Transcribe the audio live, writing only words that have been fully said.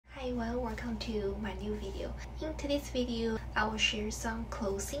everyone, welcome to my new video. In today's video, I will share some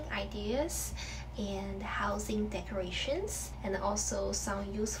clothing ideas and housing decorations and also some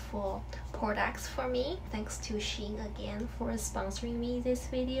useful products for me. Thanks to Shein again for sponsoring me this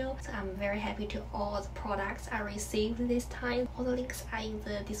video. So I'm very happy to all the products I received this time. All the links are in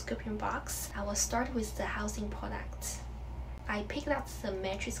the description box. I will start with the housing products. I picked up the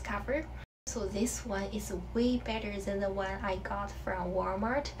mattress cover. So this one is way better than the one I got from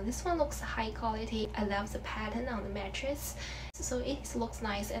Walmart. This one looks high quality. I love the pattern on the mattress. So it looks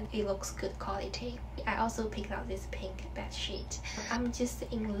nice and it looks good quality. I also picked out this pink bed sheet. I'm just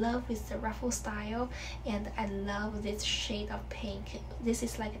in love with the ruffle style and I love this shade of pink. This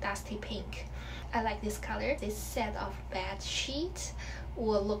is like a dusty pink. I like this color. This set of bed sheet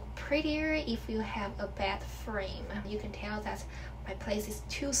will look prettier if you have a bed frame. You can tell that my place is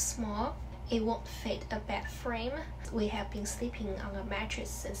too small. It won't fit a bed frame. We have been sleeping on a mattress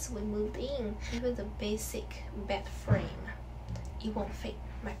since we moved in. Even the basic bed frame, it won't fit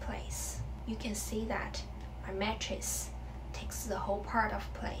my place. You can see that my mattress takes the whole part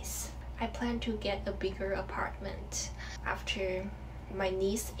of place. I plan to get a bigger apartment after my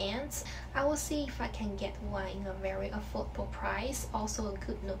lease ends. I will see if I can get one in a very affordable price, also a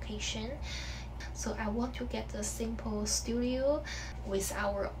good location. So I want to get a simple studio with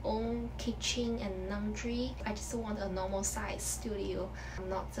our own kitchen and laundry. I just want a normal size studio,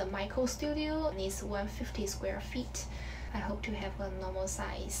 not the micro studio. It's 150 square feet. I hope to have a normal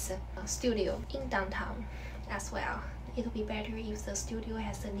size studio in downtown as well. It'll be better if the studio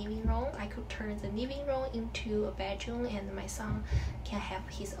has a living room. I could turn the living room into a bedroom and my son can have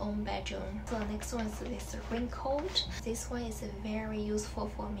his own bedroom. So the next one is this raincoat. This one is very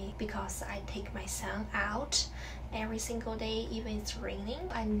useful for me because I take my son out every single day, even it's raining.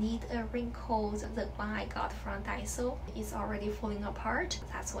 I need a raincoat. The one I got from Daiso is already falling apart.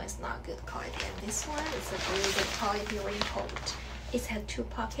 That's why it's not good quality. And this one is a really good quality raincoat. It has two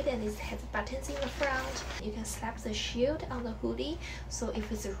pockets and it has buttons in the front. You can slap the shield on the hoodie, so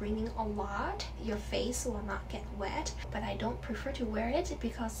if it's raining a lot, your face will not get wet. But I don't prefer to wear it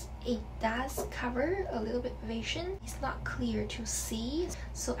because it does cover a little bit vision. It's not clear to see,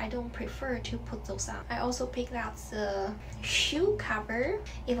 so I don't prefer to put those on. I also picked out the shoe cover.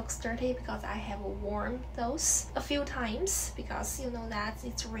 It looks dirty because I have worn those a few times because you know that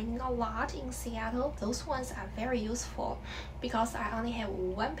it's raining a lot in Seattle. Those ones are very useful because I only have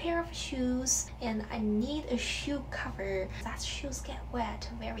one pair of shoes and I need a shoe cover. That shoes get wet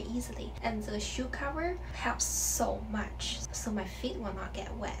very easily and the shoe cover helps so much so my feet will not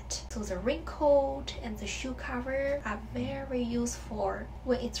get wet. So the raincoat and the shoe cover are very useful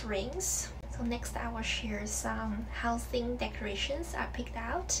when it rains. So next I will share some housing decorations I picked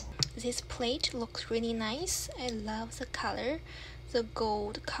out. This plate looks really nice. I love the color, the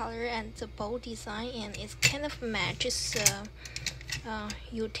gold color and the bow design, and it kind of matches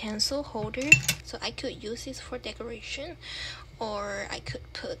utensil holder, so I could use this for decoration, or I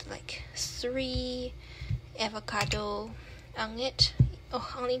could put like 3 avocado on it.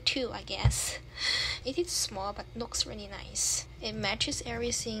 Oh, only 2 I guess. It is small but looks really nice. It matches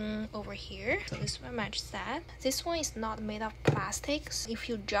everything over here, so this one matches that. This one is not made of plastic, so if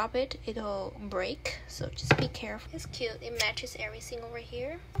you drop it, it'll break, so just be careful. It's cute. It matches everything over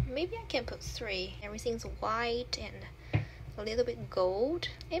here. Maybe I can put 3. Everything's white and a little bit gold.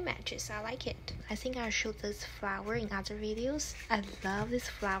 It matches. I like it. I think I'll show this flower in other videos. I love this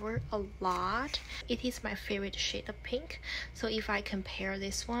flower a lot. It is my favorite shade of pink. So if I compare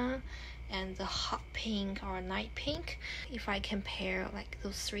this one and the hot pink or night pink, if I compare like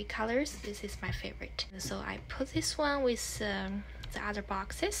those 3 colors, this is my favorite. So I put this one with the other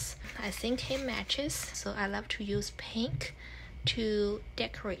boxes. I think it matches. So I love to use pink to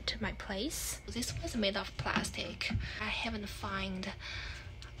decorate my place. This was made of plastic. I haven't found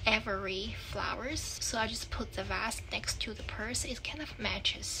every flowers, so I just put the vase next to the purse. It kind of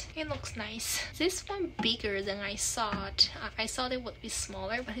matches. It looks nice. This one bigger than I thought. I thought it would be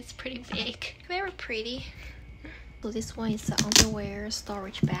smaller, but it's pretty big. Very pretty. So this one is the underwear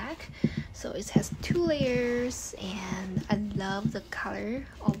storage bag. So it has 2 layers and I love the color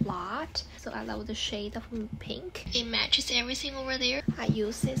a lot. So I love the shade of pink. It matches everything over there. I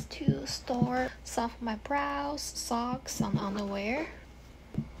use this to store some of my bras, socks, and underwear.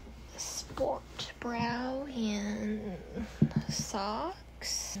 Sport bra and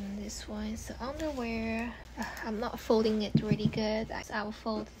socks. And this one is the underwear. I'm not folding it really good. I will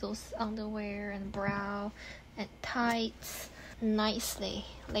fold those underwear and bra and tights nicely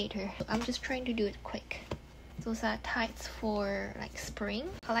later. I'm just trying to do it quick. Those are tights for like spring.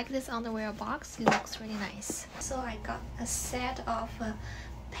 I like this underwear box. It looks really nice. So I got a set of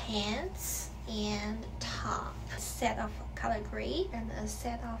pants and top, a set of color gray and a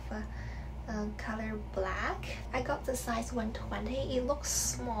set of color black. I got the size 120. It looks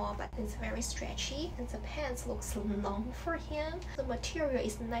small but it's very stretchy, and the pants looks long for him. The material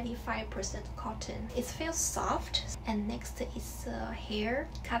is 95% cotton. It feels soft. And next is a hair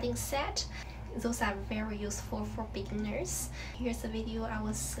cutting set. Those are very useful for beginners. Here's a video I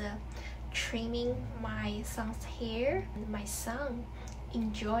was trimming my son's hair, and my son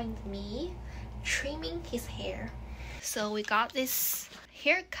enjoyed me trimming his hair. So we got this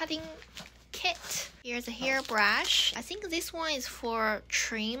hair cutting kit. Here's a hairbrush. I think this one is for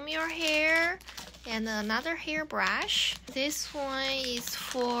trim your hair, and another hairbrush. This one is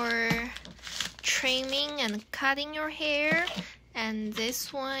for trimming and cutting your hair, and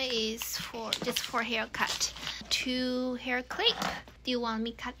this one is for just for haircut. 2 hair clip. Do you want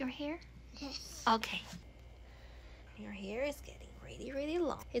me to cut your hair? Yes. Okay. Your hair is getting really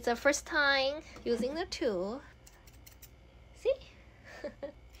long. It's the first time using the tool. See?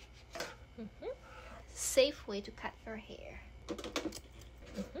 Safe way to cut your hair.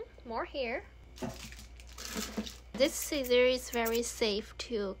 More hair. This scissor is very safe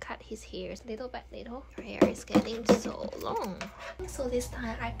to cut his hair little by little. Your hair is getting so long. So this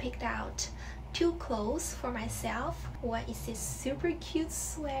time I picked out 2 clothes for myself. One is this super cute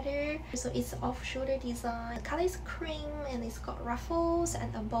sweater. So it's off-shoulder design. The color is cream and it's got ruffles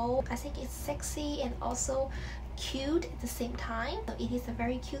and a bow. I think it's sexy and also cute at the same time. So it is a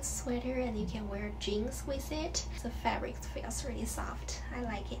very cute sweater and you can wear jeans with it. The fabric feels really soft. I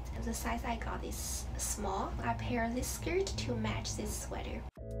like it. And the size I got is small. I pair this skirt to match this sweater.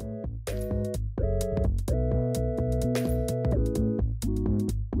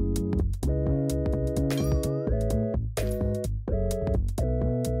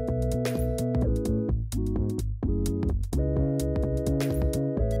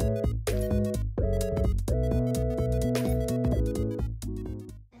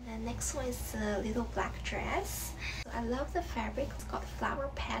 This one is a little black dress. I love the fabric. It's got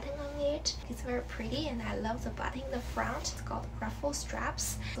flower pattern on it. It's very pretty, and I love the button in the front. It's got ruffle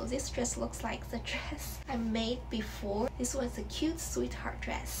straps. So this dress looks like the dress I made before. This one is a cute sweetheart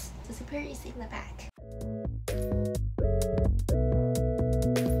dress. The zipper is in the back.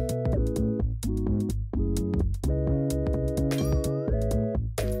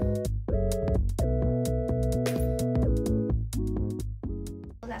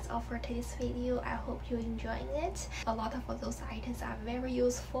 That's all for today's video. I hope you're enjoying it. A lot of those items are very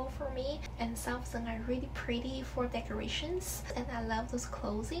useful for me, and some of them are really pretty for decorations, and I love those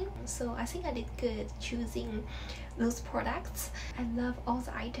clothing. So I think I did good choosing those products. I love all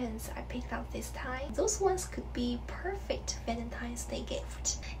the items I picked out this time. Those ones could be perfect Valentine's Day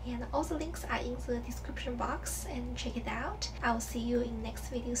gift, and all the links are in the description box, and check it out. I will see you in next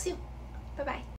video soon. Bye bye.